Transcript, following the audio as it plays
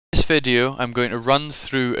In this video I'm going to run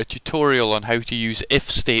through a tutorial on how to use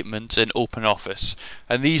if statements in OpenOffice,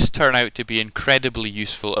 and these turn out to be incredibly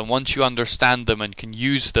useful, and once you understand them and can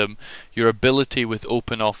use them, your ability with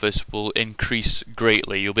OpenOffice will increase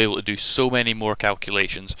greatly. You'll be able to do so many more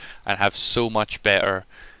calculations and have so much better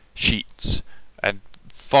sheets and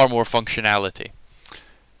far more functionality.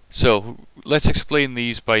 So let's explain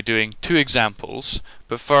these by doing two examples,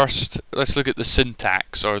 but first let's look at the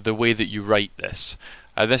syntax, or the way that you write this.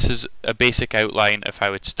 This is a basic outline of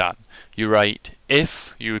how it's done. You write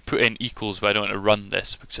if, you would put in equals, but I don't want to run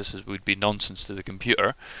this because this would be nonsense to the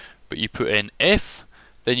computer, but you put in if,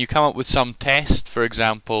 then you come up with some test. For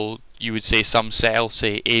example, you would say some cell,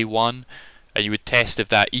 say A1, and you would test if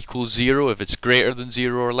that equals 0, if it's greater than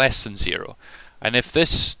 0 or less than 0. And if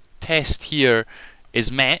this test here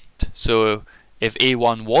is met, so if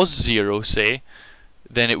A1 was 0, say,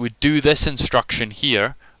 then it would do this instruction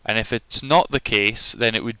here, and if it's not the case,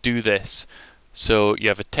 then it would do this. So you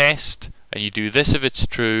have a test, and you do this if it's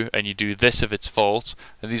true, and you do this if it's false,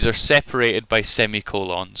 and these are separated by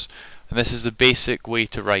semicolons. And this is the basic way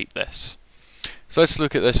to write this. So let's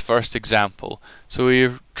look at this first example. So we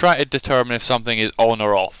try to determine if something is on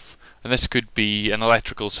or off, and this could be an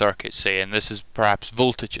electrical circuit, say, and this is perhaps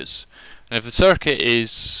voltages. And if the circuit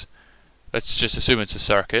is, let's just assume it's a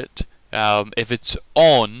circuit, if it's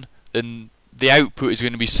on, then the output is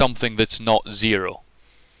going to be something that's not 0.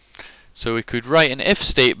 So we could write an if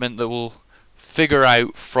statement that will figure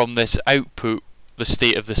out from this output the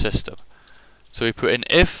state of the system. So we put in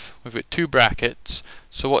if, we've got two brackets.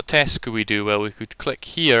 So what test could we do? Well, we could click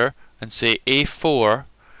here and say A4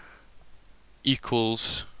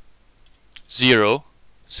 equals 0,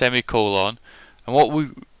 semicolon,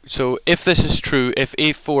 and so if this is true, if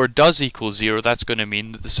A4 does equal 0, that's going to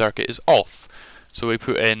mean that the circuit is off. So we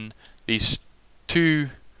put in these two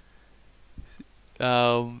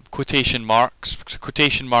quotation marks.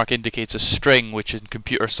 Quotation mark indicates a string, which in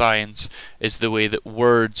computer science is the way that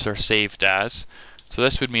words are saved as. So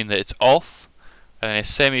this would mean that it's off, and then a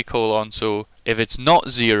semicolon, so if it's not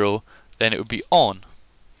 0, then it would be on.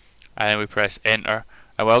 And then we press enter,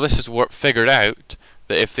 and well, this is figured out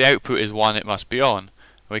that if the output is 1, it must be on.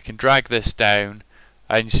 And we can drag this down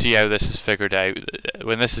and see how this is figured out.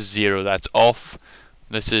 When this is 0, that's off.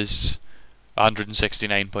 This is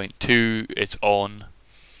 169.2, it's on.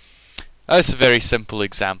 That's a very simple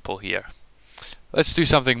example here. Let's do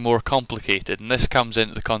something more complicated, and this comes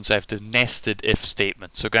into the concept of nested if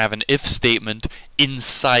statements. So we're going to have an if statement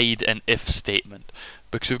inside an if statement,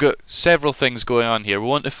 because we've got several things going on here. We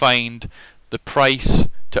want to find the price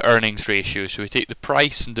to earnings ratio, so we take the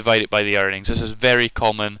price and divide it by the earnings. This is very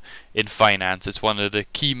common in finance. It's one of the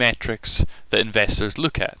key metrics that investors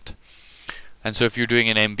look at. And so if you're doing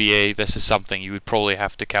an MBA, this is something you would probably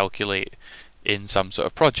have to calculate in some sort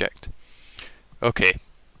of project. Okay,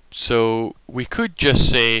 so we could just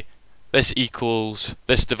say this equals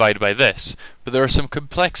this divided by this, but there are some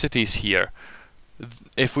complexities here.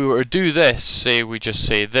 If we were to do this, say we just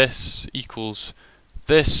say this equals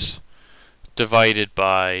this divided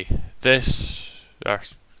by this,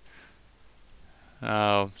 if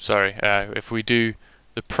we do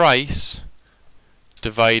the price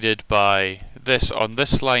divided by this on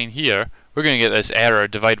this line here, we're going to get this error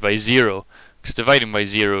divided by 0, because dividing by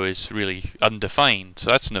 0 is really undefined,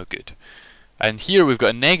 so that's no good. And here we've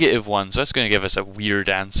got a negative 1, so that's going to give us a weird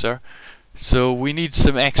answer. So we need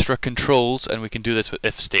some extra controls, and we can do this with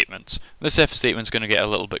if statements. This if statement is going to get a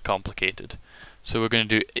little bit complicated. So we're going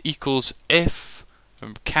to do equals if,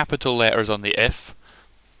 capital letters on the if.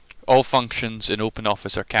 All functions in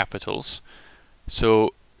OpenOffice are capitals.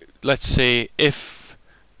 So let's say if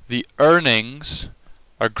the earnings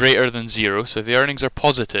are greater than 0, so if the earnings are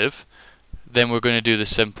positive, then we're going to do the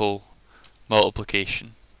simple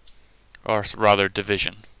multiplication, or rather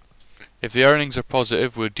division. If the earnings are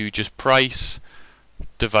positive, we'll do just price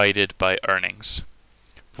divided by earnings.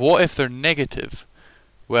 What if they're negative?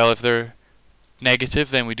 Well, if they're negative,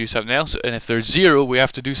 then we do something else, and if they're 0, we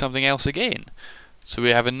have to do something else again. So we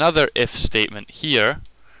have another if statement here,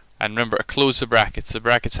 and remember to close the brackets. The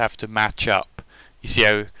brackets have to match up. You see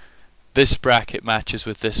how this bracket matches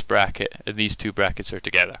with this bracket, and these two brackets are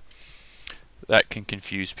together. That can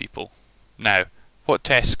confuse people. Now, what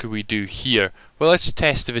tests could we do here? Well, let's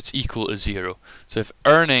test if it's equal to 0. So if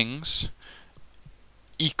earnings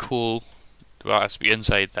equal, well, it has to be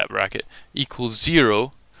inside that bracket, equals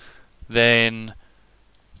 0, then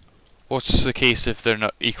what's the case if they're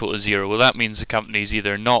not equal to 0? Well, that means the company is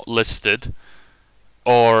either not listed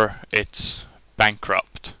or it's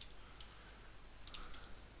bankrupt.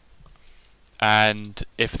 And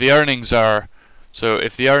if the earnings are, so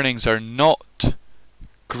if the earnings are not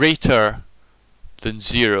greater than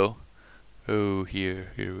 0, oh, here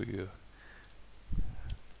we go.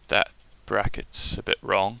 That bracket's a bit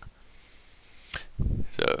wrong.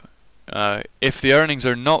 So, if the earnings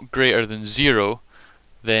are not greater than 0,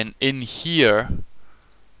 then in here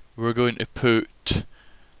we're going to put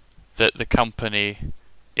that the company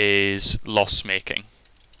is loss-making.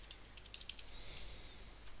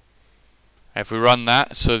 If we run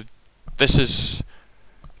that, so this is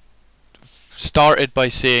started by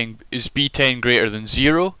saying, is B10 greater than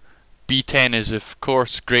 0? B10 is of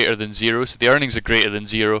course greater than 0, so the earnings are greater than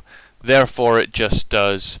 0, therefore it just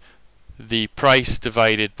does the price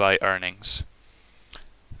divided by earnings.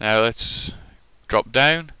 Now let's drop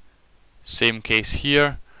down, same case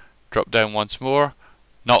here, drop down once more,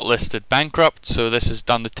 not listed bankrupt, so this has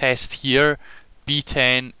done the test here.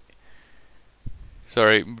 B10,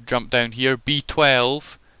 sorry, jump down here,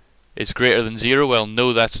 B12 is greater than 0. Well,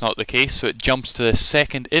 no, that's not the case, so it jumps to the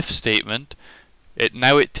second if statement.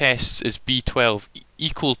 Now it tests, is B12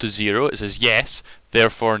 equal to 0? It says yes,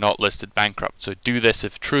 therefore not listed bankrupt. So do this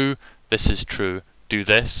if true, this is true, do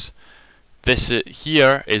this. This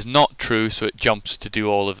here is not true, so it jumps to do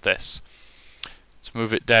all of this. Let's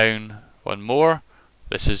move it down one more.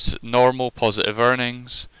 This is normal, positive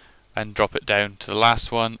earnings, and drop it down to the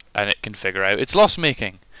last one, and it can figure out it's loss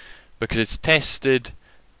making because it's tested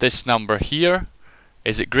this number here.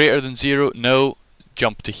 Is it greater than 0? No,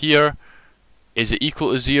 jump to here. Is it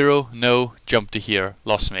equal to 0? No, jump to here,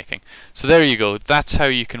 loss making. So there you go, that's how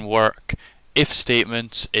you can work if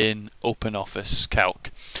statements in OpenOffice Calc.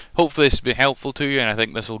 Hopefully this has been helpful to you, and I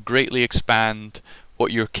think this will greatly expand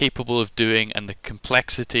what you're capable of doing and the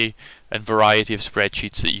complexity and variety of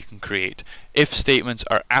spreadsheets that you can create. If statements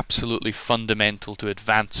are absolutely fundamental to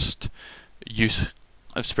advanced use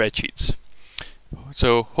of spreadsheets.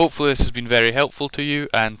 So hopefully this has been very helpful to you,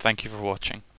 and thank you for watching.